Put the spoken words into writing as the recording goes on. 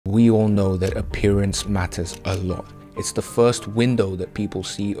We all know that appearance matters a lot. It's the first window that people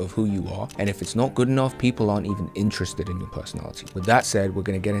see of who you are, and if it's not good enough, people aren't even interested in your personality. With that said, we're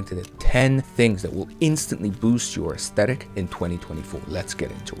going to get into the 10 things that will instantly boost your aesthetic in 2024. Let's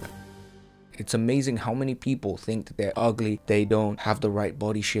get into it. It's amazing how many people think that they're ugly, they don't have the right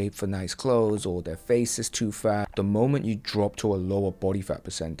body shape for nice clothes, or their face is too fat. The moment you drop to a lower body fat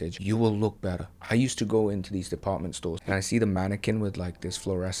percentage, you will look better. I used to go into these department stores and I see the mannequin with like this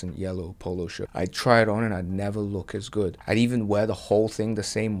fluorescent yellow polo shirt. I'd try it on and I'd never look as good. I'd even wear the whole thing the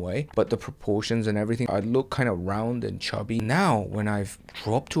same way, but the proportions and everything, I'd look kind of round and chubby. Now, when I've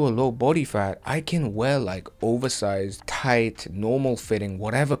dropped to a low body fat, I can wear like oversized, tight, normal fitting,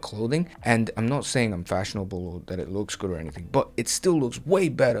 whatever clothing, and I'm not saying I'm fashionable or that it looks good or anything, but it still looks way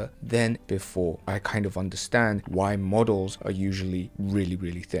better than before. I kind of understand why models are usually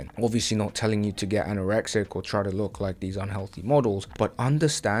really thin. Obviously not telling you to get anorexic or try to look like these unhealthy models, but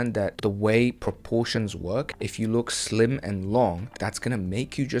understand that the way proportions work, if you look slim and long, that's gonna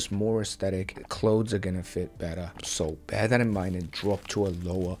make you just more aesthetic. Clothes are gonna fit better. So bear that in mind and drop to a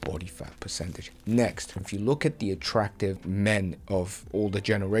lower body fat percentage. Next, if you look at the attractive men of all the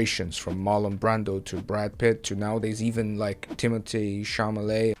generations, from Marlon Brando to Brad Pitt to nowadays even like Timothée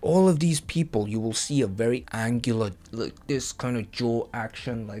Chalamet, all of these people, you will see a very angular, like this kind of jaw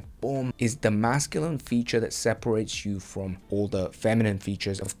action, like boom, is the masculine feature that separates you from all the feminine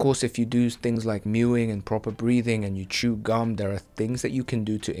features. Of course, if you do things like mewing and proper breathing and you chew gum, there are things that you can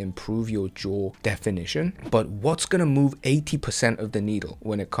do to improve your jaw definition. But what's gonna move 80% of the needle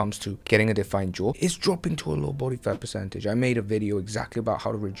when it comes to getting a defined jaw is dropping to a low body fat percentage. I made a video exactly about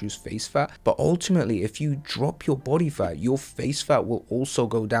how to reduce face fat, but ultimately if you drop your body fat, your face fat will also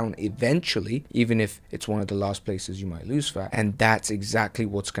go down eventually, even if it's one of the last places you might lose fat. And that's exactly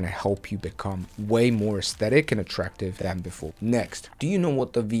what's going to help you become way more aesthetic and attractive than before. Next, do you know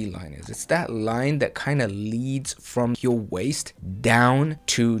what the V line is? It's that line that kind of leads from your waist down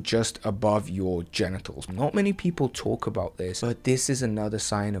to just above your genitals. Not many people talk about this, but this is another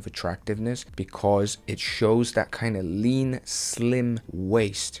sign of attractiveness because it shows that kind of lean, slim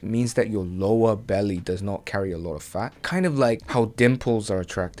waist. It means that your lower belly does not carry a lot of fat. Kind of like how dimples are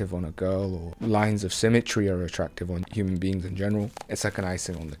attractive on a girl, or lines of symmetry are attractive on human beings in general. It's like an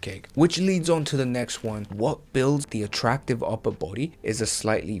icing on the cake. Which leads on to the next one. What builds the attractive upper body is a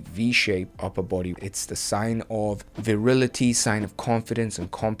slightly V-shaped upper body. It's the sign of virility, sign of confidence and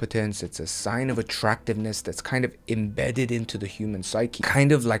competence. It's a sign of attractiveness that's kind of embedded into the human psyche.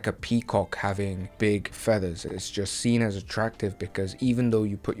 Kind of like a peacock having big feathers. It's just seen as attractive because even though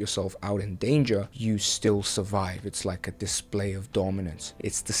you put yourself out in danger, you still survive. It's like a display of dominance.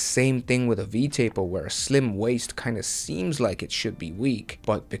 It's the same thing with a V-taper, where a slim waist kind of seems like it should be weak,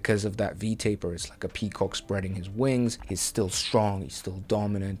 but because of that V-taper, it's like a peacock spreading his wings. He's still strong, he's still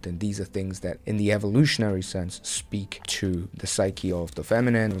dominant, and these are things that in the evolutionary sense speak to the psyche of the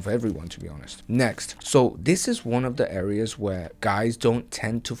feminine, of everyone, to be honest. Next, so this is one of the areas where guys don't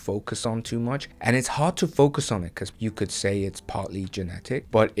tend to focus on too much, and it's hard to focus on it because you could say it's partly genetic,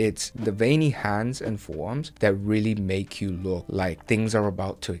 but it's the veiny hands and forearms that really make you look like things are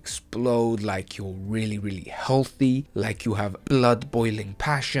about to explode, like you're really healthy, like you have blood boiling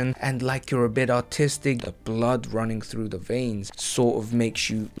passion, and like you're a bit artistic. The blood running through the veins sort of makes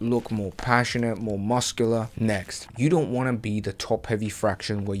you look more passionate, more muscular. Next, you don't want to be the top heavy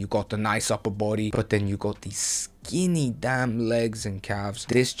fraction where you got the nice upper body, but then you got these skinny damn legs and calves.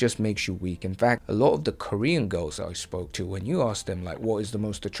 This just makes you weak. In fact, a lot of the Korean girls I spoke to, when you ask them like what is the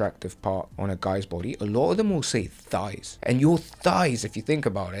most attractive part on a guy's body, a lot of them will say thighs. And your thighs, if you think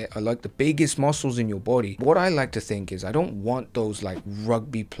about it, are like the biggest muscles in your body. What I like to think is I don't want those like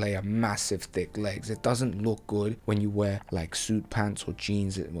rugby player massive thick legs. It doesn't look good when you wear like suit pants or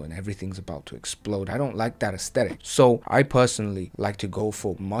jeans when everything's about to explode. I don't like that aesthetic. So I personally like to go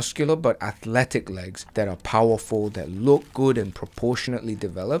for muscular but athletic legs that are powerful, that look good and proportionately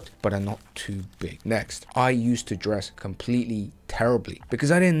developed, but are not too big. Next, I used to dress completely terribly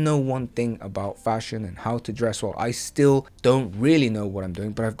because I didn't know one thing about fashion and how to dress well. I still don't really know what I'm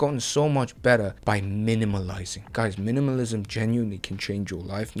doing, but I've gotten so much better by minimalizing. Guys, minimalism genuinely can change your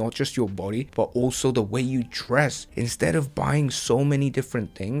life, not just your body, but also the way you dress. Instead of buying so many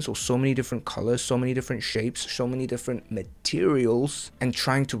different things or so many different colors, so many different shapes, so many different materials, and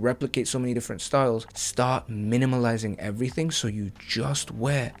trying to replicate so many different styles, start minimalizing everything so you just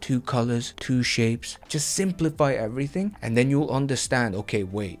wear 2 colors, 2 shapes. Just simplify everything, and then you'll understand, okay,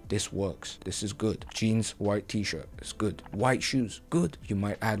 wait, this works, this is good. Jeans, white t-shirt, it's good. White shoes, good. You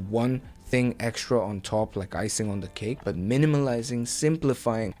might add one thing extra on top, like icing on the cake, but minimalizing,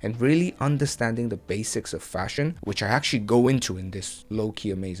 simplifying, and really understanding the basics of fashion, which I actually go into in this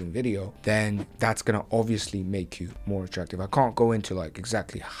low-key amazing video, then that's gonna obviously make you more attractive. I can't go into like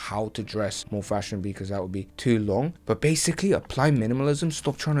exactly how to dress more fashion because that would be too long, but basically apply minimalism,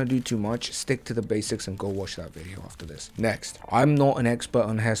 stop trying to do too much, stick to the basics, and go watch that video after this. Next, I'm not an expert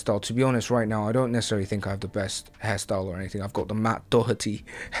on hairstyle. To be honest, right now I don't necessarily think I have the best hairstyle or anything. I've got the Matt Doherty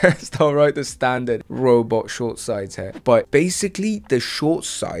hairstyle, right? The standard robot short sides hair. But basically the short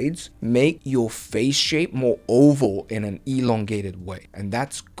sides make your face shape more oval in an elongated way, and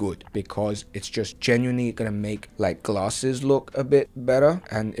that's good because it's just genuinely gonna make like glasses look a bit better.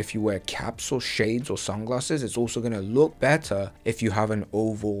 And if you wear caps or shades or sunglasses, it's also gonna look better if you have an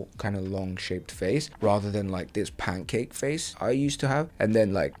oval kind of long shaped face rather than like this pancake face I used to have, and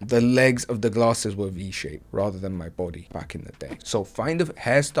then like the legs of the glasses were V-shaped rather than my body back in the day. So find a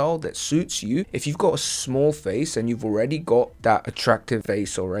hairstyle that suits you. If you've got a small face and you've already got that attractive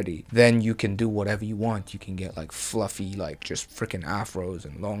face already, then you can do whatever you want. You can get like fluffy, like just freaking afros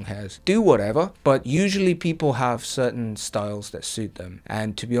and long hairs, do whatever. But usually people have certain styles that suit them,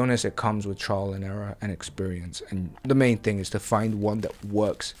 and to be honest, it comes with trial and error and experience, and the main thing is to find one that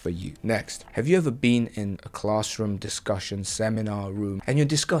works for you. Next, have you ever been in a classroom discussion seminar room and you're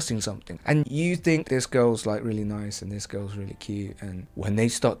discussing something and you think this girl's like really nice and this girl's really cute, and when they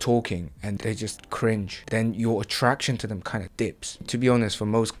start talking and they just cringe, then your attraction to them kind of dips? To be honest, for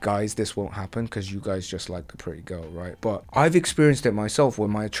most guys this won't happen because you guys just like the pretty girl, right? But I've experienced it myself where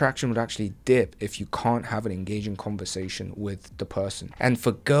my attraction would actually dip if you can't have an engaging conversation with the person. And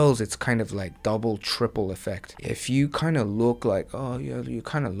for girls it's kind of like double triple effect. If you kind of look like, oh yeah, you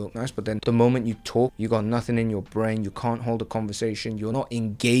kind of look nice, but then the moment you talk, you got nothing in your brain, you can't hold a conversation, you're not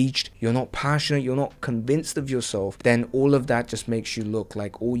engaged, you're not passionate, you're not convinced of yourself, then all of that just makes you look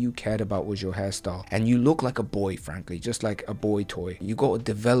like all you cared about was your hairstyle, and you look like a boy, frankly, just like a boy toy. You got to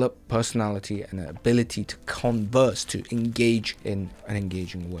develop personality and an ability to converse, to engage in an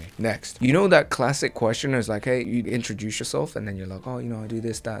engaging way. Next, you know that classic question is like, hey, you introduce yourself and then you're like, oh, you know, I do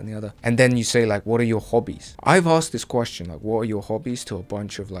this, that, and the other, and then you say like, what are your hobbies? I've asked this question, like, what are your hobbies, to a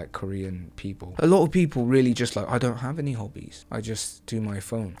bunch of like Korean people. A lot of people really just like, I don't have any hobbies, I just do my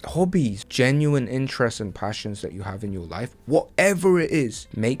phone. Hobbies, genuine interests and passions that you have in your life, whatever it is,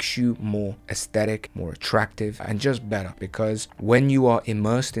 makes you more aesthetic, more attractive, and just better, because when you are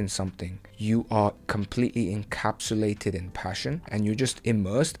immersed in something, you are completely encapsulated in passion and you're just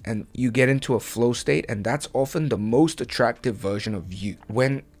immersed and you get into a flow state, and that's often the most attractive version of you.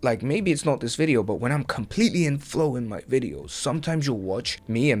 When, like, maybe it's not this video, but when I'm completely in flow in my videos, sometimes you'll watch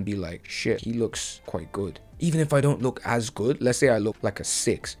me and be like, shit, he looks quite good. Even if I don't look as good, let's say I look like a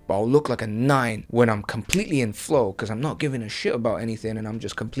 6, but I'll look like a 9 when I'm completely in flow because I'm not giving a shit about anything and I'm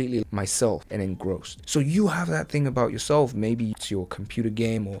just completely myself and engrossed. So you have that thing about yourself. Maybe it's your computer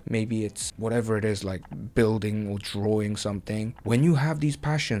game, or maybe it's whatever it is, like building or drawing something. When you have these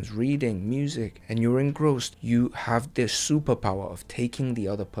passions, reading, music, and you're engrossed, you have this superpower of taking the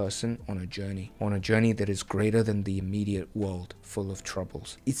other person on a journey that is greater than the immediate world full of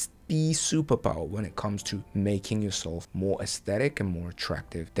troubles. It's the superpower when it comes to making yourself more aesthetic and more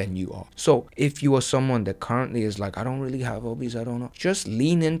attractive than you are. So if you are someone that currently is like, I don't really have hobbies, I don't know, just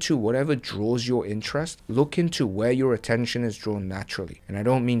lean into whatever draws your interest. Look into where your attention is drawn naturally, and I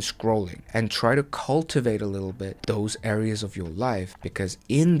don't mean scrolling, and try to cultivate a little bit those areas of your life, because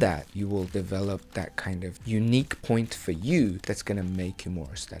in that you will develop that kind of unique point for you that's gonna make you more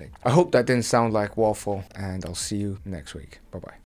aesthetic. I hope that didn't sound like waffle, and I'll see you next week. Bye bye.